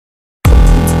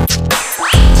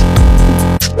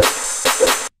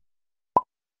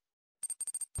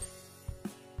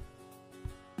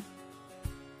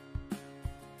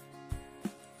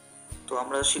তো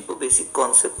আমরা শিখবো basic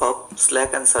concept of slack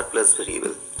and surplus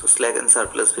variable. তো স্ল্যাক অ্যান্ড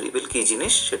সারপ্লাস ভেরিয়েবল কী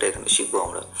জিনিস সেটা এখানে শিখবো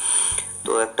আমরা।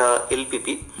 তো একটা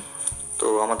এলপিপি, তো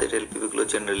আমাদের এলপিপিগুলো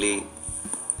জেনারেলি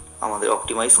আমাদের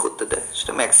অপটিমাইজ করতে দেয়,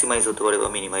 সেটা ম্যাক্সিমাইজ হতে পারে বা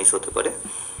মিনিমাইজ হতে পারে,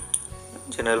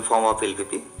 জেনারেল ফর্ম অফ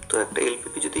এলপিপি। তো একটা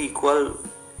এলপিপি যদি ইকুয়াল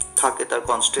থাকে, তার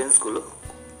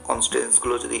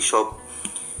কনস্ট্রেন্টসগুলো যদি সব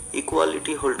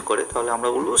ইকুয়ালিটি হোল্ড করে, তাহলে আমরা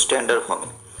বলবো স্ট্যান্ডার্ড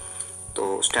ফর্মে। তো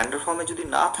স্ট্যান্ডার্ড ফর্মে যদি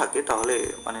না থাকে, তাহলে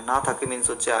না থাকে মিনস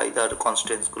হচ্ছে আইদার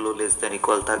কনস্ট্যান্টসগুলো লেস দ্যান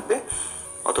ইকুয়াল থাকবে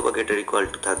অথবা গ্রেটার ইকুয়াল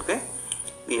টু থাকবে,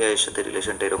 এর সাথে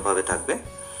রিলেশনটা এরকমভাবে থাকবে।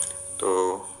 তো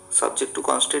সাবজেক্ট টু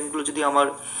কনস্ট্যান্টগুলো যদি আমার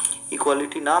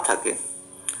ইকুয়ালিটি না থাকে,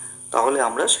 তাহলে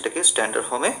আমরা সেটাকে স্ট্যান্ডার্ড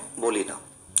ফর্মে বলি না।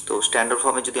 তো স্ট্যান্ডার্ড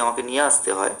ফর্মে যদি আমাকে নিয়ে আসতে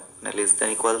হয়, লেস দ্যান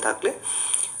ইকুয়াল থাকলে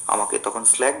আমাকে তখন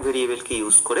স্ল্যাক ভেরিয়েবলকে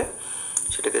ইউজ করে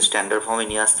সেটাকে স্ট্যান্ডার্ড ফর্মে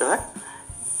নিয়ে আসতে হয়,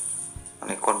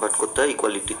 কনভার্ট করতে হয়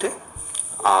ইকুয়ালিটিতে।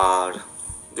 আর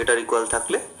গ্রেটার ইকুয়াল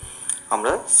থাকলে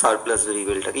আমরা সারপ্লাস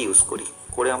ভেরিয়েবলটাকে ইউজ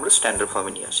করে আমরা স্ট্যান্ডার্ড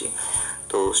ফর্মে নিয়ে আসি।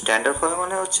 তো স্ট্যান্ডার্ড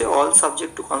ফর্মে হচ্ছে অল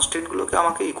সাবজেক্ট টু কনস্ট্যান্টগুলোকে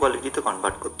আমাকে ইকুয়ালিটিতে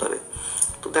কনভার্ট করতে হবে।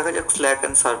 তো দেখা যাক স্ল্যাক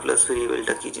অ্যান্ড সারপ্লাস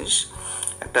ভেরিয়েবলটা কী জিনিস,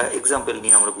 একটা এক্সাম্পল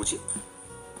নিয়ে আমরা বুঝি।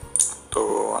 তো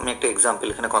আমি একটা এক্সাম্পল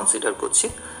এখানে কনসিডার করছি।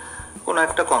 কোনো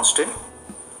একটা কনস্ট্যান্ট,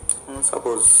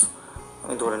 সাপোজ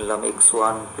আমি ধরে নিলাম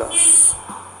x1 প্লাস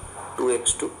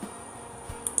 2x2,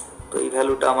 তো এই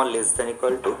ভ্যালুটা আমার লেস দ্যান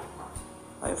ইকুয়াল টু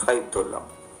আমি 5 ধরলাম।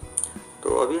 তো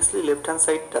অবভিয়াসলি লেফট হ্যান্ড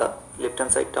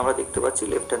সাইডটা আমরা দেখতে পাচ্ছি,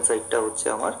 লেফট হ্যান্ড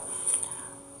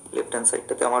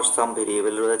সাইডটাতে আমার সাম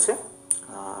ভেরিয়েবল রয়েছে,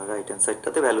 আর রাইট হ্যান্ড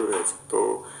সাইডটাতে ভ্যালু রয়েছে। তো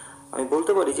আমি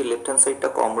বলতে পারি যে লেফট হ্যান্ড সাইডটা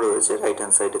কম রয়েছে রাইট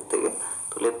হ্যান্ড সাইডের থেকে।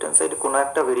 তো লেফট হ্যান্ড সাইডে কোনো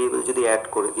একটা ভেরিয়েবল যদি অ্যাড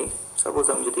করে দিই, সাপোজ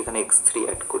আমি যদি এখানে x3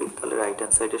 অ্যাড করি, তাহলে রাইট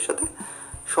হ্যান্ড সাইডের সাথে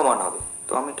সমান হবে।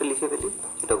 তো আমি এটা লিখে ফেলি,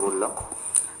 যেটা বললাম।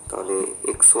 তাহলে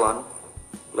x1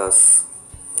 plus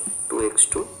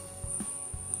 2x2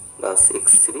 plus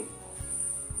x3,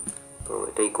 তো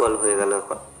এটা ইকুয়াল হয়ে গেল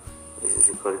এখন, দিস ইজ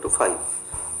ইকুয়াল টু 5।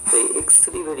 তো এই x3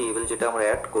 ভেরিয়েবল যেটা আমরা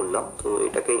অ্যাড করলাম, তো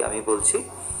এটাকেই আমি বলছি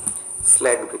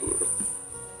স্ল্যাক ভেরিয়েবল।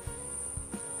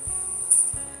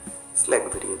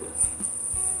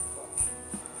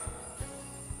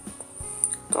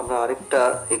 তো আমরা আরেকটা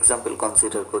এক্সাম্পল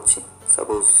কনসিডার করছি।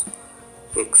 Suppose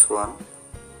x1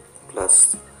 plus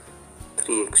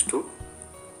 3x2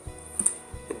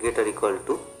 greater equal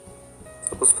to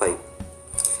suppose 5।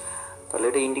 তাহলে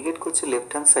এটা ইন্ডিকেট করছে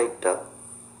লেফট হ্যান্ড সাইডটা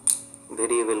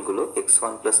ভেরিয়েবলগুলো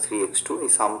x1 প্লাস 3x2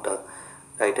 এই সামটা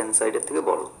রাইট হ্যান্ড সাইডের থেকে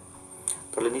বড়।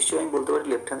 তাহলে নিশ্চয়ই আমি বলতে পারি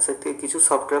লেফট হ্যান্ড সাইড থেকে কিছু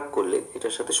সাবট্রাক্ট করলে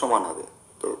এটার সাথে সমান হবে।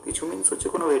 তো কিছু মিনস হচ্ছে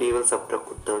কোনো ভেরিয়েবল সাবট্রাক্ট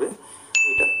করতে হবে,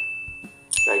 এটা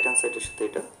রাইট হ্যান্ড সাইডের সাথে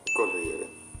এটা ইকুয়াল হয়ে যাবে।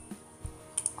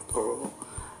 তো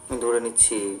আমি ধরে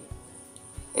নিচ্ছি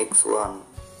x1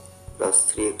 প্লাস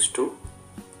 3x2,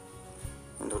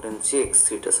 ধরে নিচ্ছি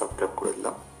x3টা সাবট্রাক্ট করে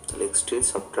দিলাম, তাহলে x3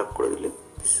 সাবট্রাক্ট করে দিলে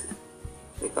দিস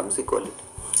বিকামস ইকুয়ালিটি।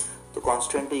 তো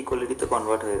কনস্ট্যান্টটা ইকুয়ালিটিতে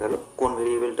কনভার্ট হয়ে গেল কোন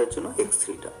ভেরিয়েবলটার জন্য,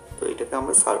 x3টা। তো এটাকে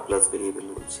আমরা সারপ্লাস ভেরিয়েবল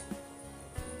বলছি।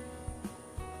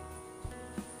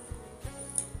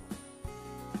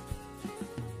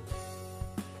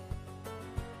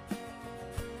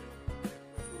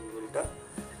 ভেরিয়েবলটা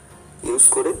ইউজ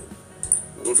করে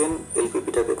গিভেন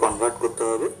এলপিপিটাকে কনভার্ট করতে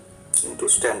হবে ইনটু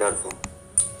স্ট্যান্ডার্ড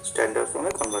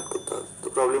ফর্মে কনভার্ট করতে হবে। তো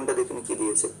প্রবলেমটা দেখুন কি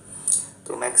দিয়েছে।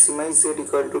 তো maximise Z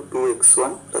equal to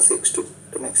 2x1 plus x2,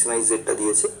 maximise জেডটা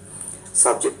দিয়েছে।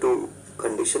 সাবজেক্ট টু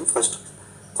কন্ডিশন, ফার্স্ট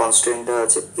কনস্ট্যান্টটা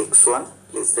আছে x1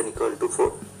 less than equal to 4,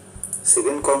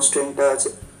 second কনস্ট্যান্টটা আছে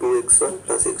 2x1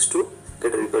 plus x2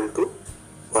 greater equal to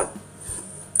 1।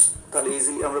 তাহলে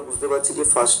ইজিলি আমরা বুঝতে পারছি যে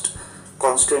ফার্স্ট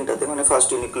কনস্ট্যান্টটাতে ফার্স্ট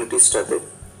ইনইকুয়ালিটিসটাতে,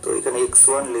 তো এখানে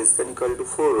x1 less than equal to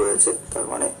 4 রয়েছে, তার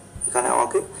মানে এখানে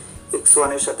আমাকে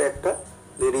x1 এর সাথে একটা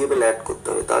ভেরিয়েবল অ্যাড করতে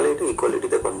হবে, তাহলে এটা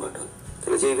ইকুয়ালিটিতে কনভার্ট হবে।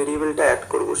 তাহলে যেই ভেরিয়েবলটা অ্যাড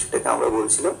করবো সেটাকে আমরা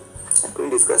বলছিলাম, এখন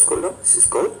ডিসকাস করলাম, this is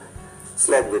called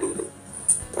slack variable.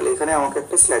 তাহলে এখানে আমাকে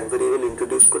একটা স্ল্যাক ভেরিয়েবল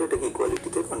ইন্ট্রোডিউস করে এটাকে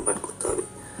ইকুয়ালিটিতে কনভার্ট করতে হবে।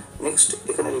 নেক্সট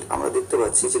এখানে আমরা দেখতে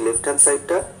পাচ্ছি যে লেফট হ্যান্ড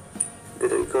সাইডটা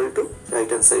greater equal to right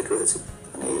hand side রয়েছে,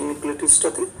 এই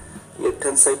ইনইকুয়ালিটিসটাতে লেফট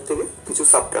হ্যান্ড সাইড থেকে কিছু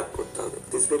সাবট্রাক্ট করতে হবে।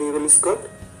 This variable is called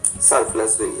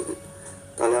surplus variable.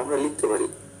 তাহলে আমরা লিখতে পারি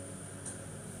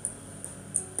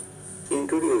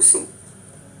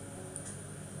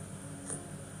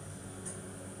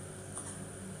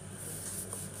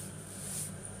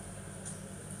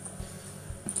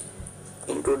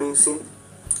introducing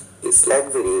a slack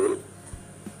variable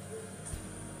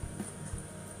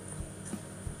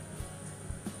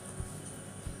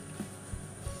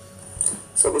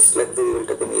suppose slack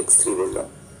variableটাকে আমি x3 বললাম,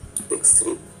 x3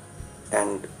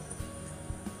 and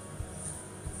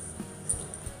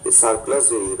a surplus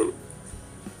variable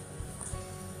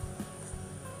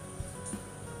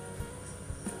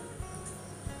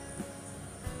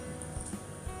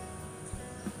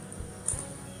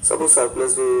suppose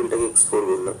surplus ভেরিয়েবলটাকে x4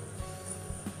 বললাম,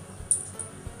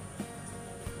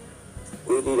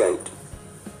 we rewrite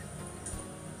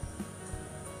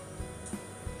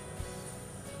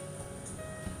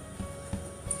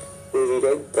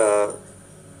the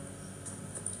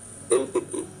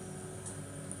LPP.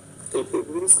 LPP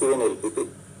means given LPP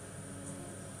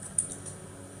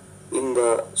in the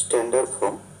standard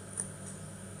form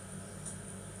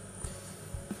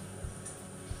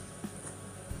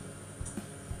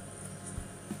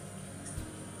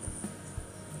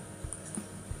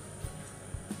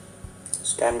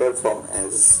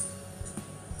as,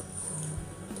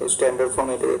 তো standard form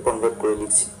এটাকে convert করে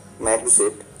লিখছি max z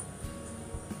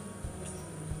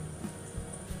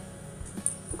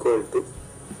equal to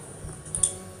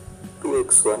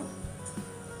 2x1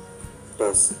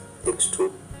 plus x2।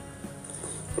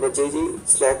 এবার যে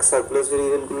slack surplus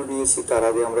ভেরিয়েবলগুলো নিয়েছি তার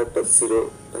আগে আমরা একটা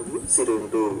 0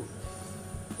 into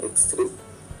x3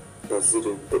 plus 0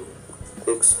 into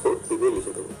x4 দিয়ে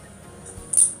লিখে দেবো।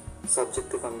 সাবজেক্ট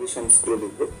টু কন্ডিশনসগুলো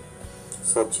লিখবো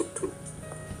সাবজেক্ট টু।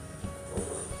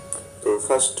 তো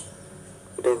ফার্স্ট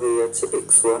এটা হয়ে যাচ্ছে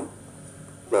x1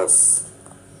 প্লাস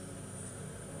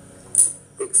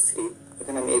x3,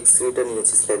 এখানে আমি x3টা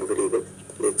নিয়েছি slack variable,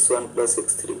 x1 plus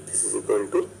x3 this is equal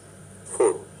to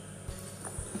 4।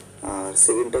 আর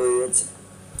সেকেন্ডটা হয়ে যাচ্ছে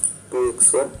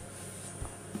 2x1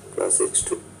 plus x2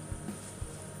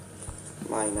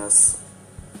 minus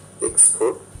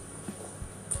x4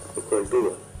 equal to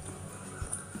 1,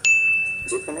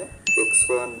 যেখানে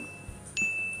x1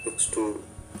 x2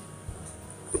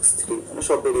 x3 মানে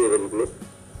সব ভেরিয়েবলগুলো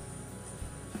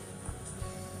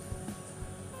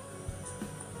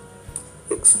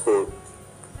x4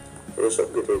 এরা সব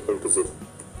গ্রেটার ইকুয়াল টু 0।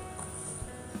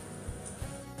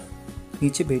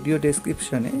 নিচে ভিডিও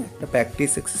ডেসক্রিপশনে একটা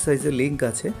প্র্যাকটিস এক্সারসাইজের লিঙ্ক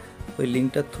আছে, ওই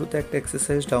লিঙ্কটার থ্রুতে একটা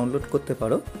এক্সারসাইজ ডাউনলোড করতে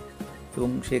পারো এবং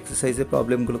সেই এক্সারসাইজের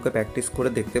প্রবলেমগুলোকে প্র্যাকটিস করে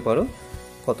দেখতে পারো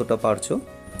কতটা পারছো।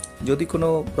 যদি কোনো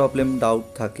প্রবলেম ডাউট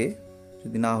থাকে,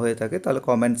 যদি না হয়ে থাকে তাহলে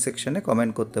কমেন্ট সেকশনে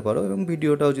কমেন্ট করতে পারো, এবং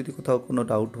ভিডিওটাও যদি কোথাও কোনো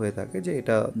ডাউট হয়ে থাকে যে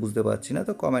এটা বুঝতে পারছি না,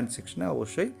 তো কমেন্ট সেকশনে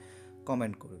অবশ্যই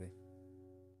কমেন্ট করবে।